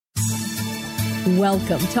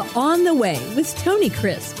Welcome to On the Way with Tony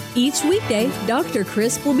Crisp. Each weekday, Dr.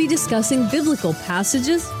 Crisp will be discussing biblical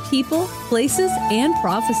passages, people, places, and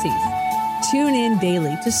prophecies. Tune in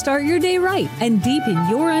daily to start your day right and deepen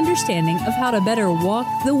your understanding of how to better walk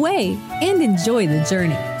the way and enjoy the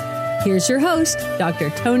journey. Here's your host, Dr.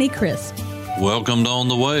 Tony Crisp. Welcome to On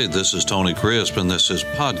the Way. This is Tony Crisp, and this is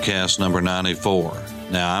podcast number 94.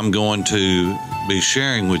 Now, I'm going to be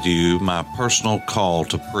sharing with you my personal call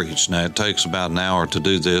to preach. Now, it takes about an hour to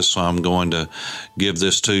do this, so I'm going to give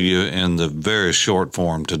this to you in the very short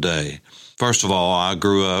form today. First of all, I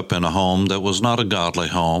grew up in a home that was not a godly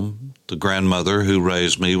home. The grandmother who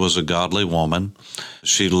raised me was a godly woman.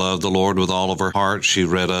 She loved the Lord with all of her heart. She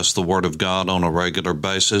read us the Word of God on a regular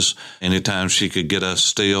basis. Anytime she could get us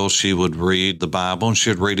still, she would read the Bible, and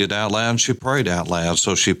she'd read it out loud, and she prayed out loud.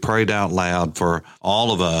 So she prayed out loud for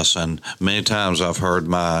all of us, and many times I've heard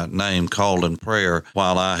my name called in prayer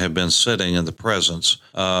while I have been sitting in the presence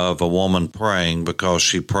of a woman praying, because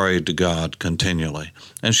she prayed to God continually.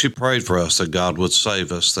 And she prayed for us that God would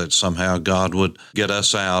save us, that somehow God would get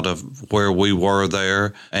us out of where we were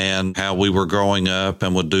there and how we were growing up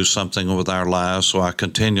and would do something with our lives. So I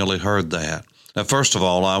continually heard that. Now, first of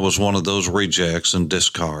all, I was one of those rejects and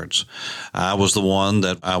discards. I was the one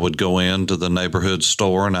that I would go into the neighborhood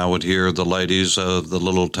store and I would hear the ladies of the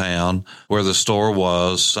little town where the store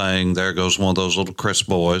was saying, there goes one of those little Crisp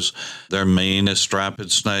boys. They're mean as striped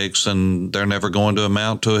snakes and they're never going to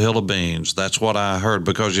amount to a hill of beans. That's what I heard,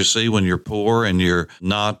 because you see, when you're poor and you're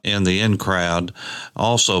not in the in crowd,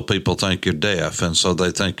 also people think you're deaf, and so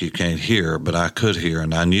they think you can't hear, but I could hear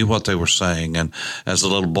and I knew what they were saying. And as a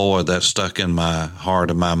little boy, that stuck in my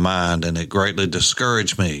heart and my mind, and it greatly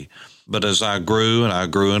discouraged me. But as I grew, and I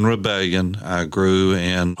grew in rebellion, I grew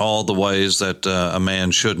in all the ways that a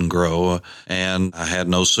man shouldn't grow, and I had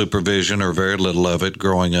no supervision or very little of it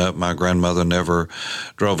growing up. My grandmother never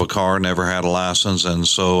drove a car, never had a license, and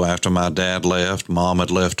so after my dad left, Mom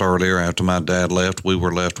had left earlier, after my dad left, we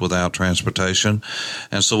were left without transportation,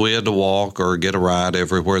 and so we had to walk or get a ride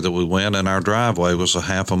everywhere that we went, and our driveway was a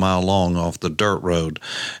half a mile long off the dirt road,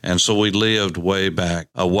 and so we lived way back,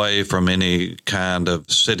 away from any kind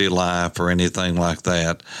of city life or anything like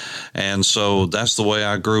that. And so that's the way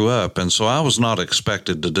I grew up. And so I was not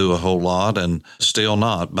expected to do a whole lot, and still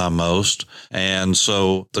not by most. And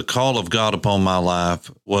so the call of God upon my life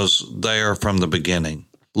was there from the beginning.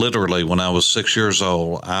 Literally, when I was 6 years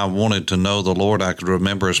old, I wanted to know the Lord. I could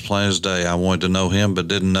remember as plain as day. I wanted to know Him, but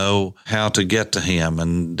didn't know how to get to Him,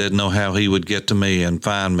 and didn't know how He would get to me and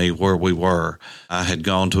find me where we were. I had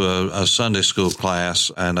gone to a Sunday school class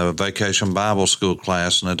and a vacation Bible school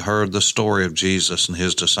class and had heard the story of Jesus and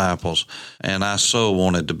His disciples, and I so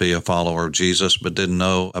wanted to be a follower of Jesus, but didn't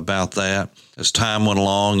know about that. As time went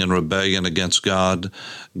along in rebellion against God,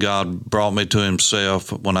 God brought me to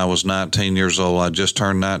Himself when I was 19 years old. I just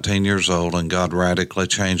turned 19 years old, and God radically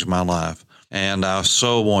changed my life. And I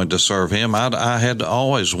so wanted to serve Him. I had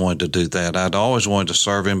always wanted to do that. I'd always wanted to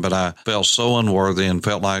serve Him, but I felt so unworthy and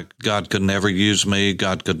felt like God could never use me.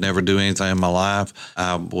 God could never do anything in my life.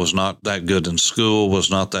 I was not that good in school,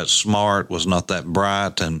 was not that smart, was not that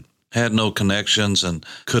bright, and had no connections and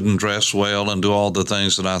couldn't dress well and do all the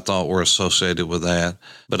things that I thought were associated with that.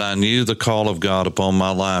 But I knew the call of God upon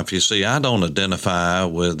my life. You see, I don't identify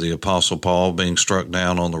with the Apostle Paul being struck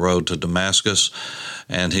down on the road to Damascus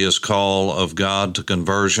and his call of God to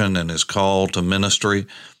conversion and his call to ministry.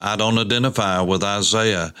 I don't identify with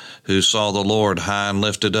Isaiah, who saw the Lord high and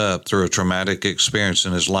lifted up through a traumatic experience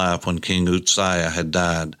in his life when King Uzziah had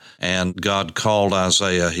died. And God called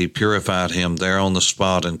Isaiah. He purified him there on the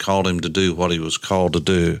spot and called him to do what he was called to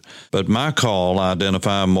do. But my call, I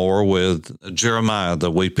identify more with Jeremiah,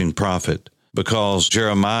 the weeping prophet, because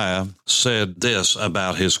Jeremiah said this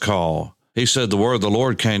about his call. He said, "The word of the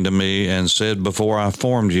Lord came to me and said, before I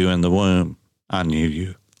formed you in the womb, I knew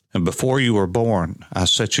you. And before you were born, I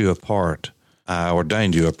set you apart. I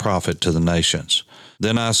ordained you a prophet to the nations.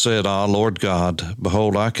 Then I said, Ah, Lord God,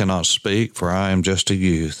 behold, I cannot speak, for I am just a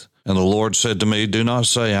youth. And the Lord said to me, Do not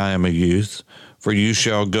say I am a youth, for you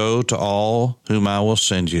shall go to all whom I will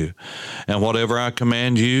send you. And whatever I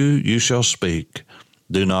command you, you shall speak.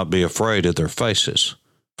 Do not be afraid of their faces,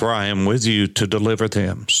 for I am with you to deliver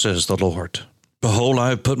them, says the Lord. Behold, I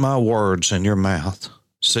have put my words in your mouth.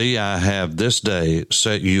 See, I have this day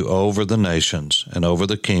set you over the nations and over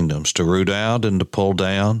the kingdoms, to root out and to pull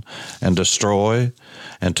down and destroy,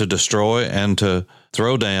 and to destroy and to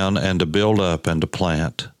throw down and to build up and to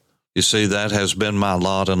plant." You see, that has been my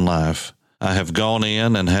lot in life. I have gone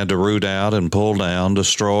in and had to root out and pull down,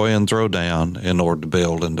 destroy and throw down in order to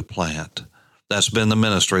build and to plant. That's been the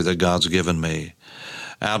ministry that God's given me.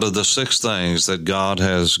 Out of the 6 things that God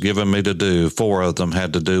has given me to do, 4 of them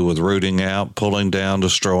had to do with rooting out, pulling down,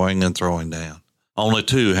 destroying, and throwing down. Only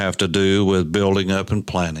 2 have to do with building up and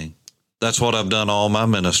planting. That's what I've done all my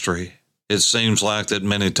ministry. It seems like that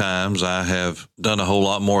many times I have done a whole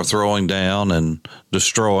lot more throwing down and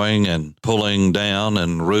destroying and pulling down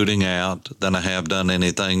and rooting out than I have done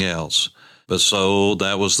anything else. But so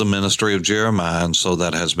that was the ministry of Jeremiah, and so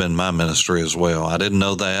that has been my ministry as well. I didn't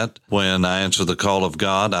know that when I answered the call of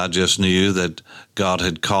God. I just knew that God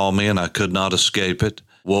had called me and I could not escape it.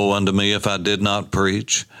 Woe unto me if I did not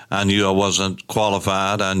preach. I knew I wasn't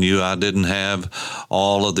qualified. I knew I didn't have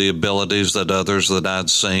all of the abilities that others that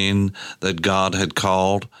I'd seen that God had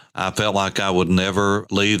called. I felt like I would never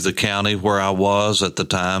leave the county where I was at the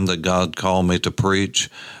time that God called me to preach,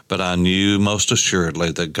 but I knew most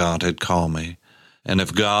assuredly that God had called me. And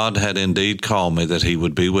if God had indeed called me, that he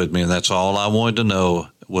would be with me. And that's all I wanted to know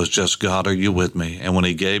was just, God, are you with me? And when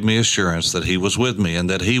he gave me assurance that he was with me and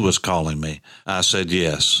that he was calling me, I said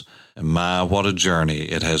yes. And my, what a journey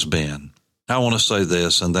it has been. I want to say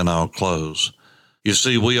this and then I'll close. You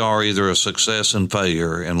see, we are either a success and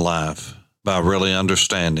failure in life by really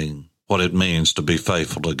understanding what it means to be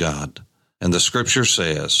faithful to God. And the scripture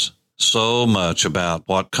says so much about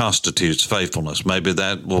what constitutes faithfulness. Maybe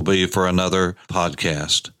that will be for another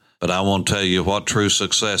podcast. But I want to tell you what true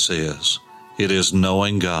success is. It is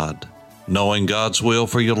knowing God, knowing God's will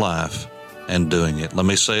for your life, and doing it. Let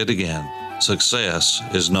me say it again. Success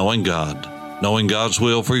is knowing God, knowing God's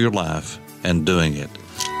will for your life, and doing it.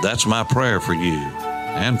 That's my prayer for you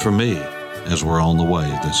and for me as we're on the way.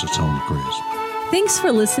 This is Tony Crisp. Thanks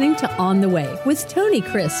for listening to On the Way with Tony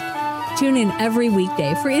Crisp. Tune in every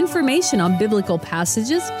weekday for information on biblical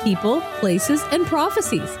passages, people, places, and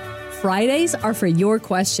prophecies. Fridays are for your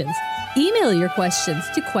questions. Email your questions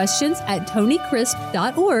to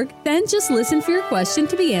questions@tonycrisp.org. Then just listen for your question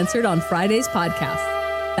to be answered on Friday's podcast.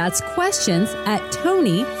 That's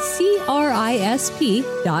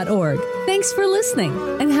questions@tonycrisp.org. Thanks for listening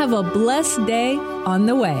and have a blessed day on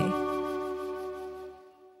the way.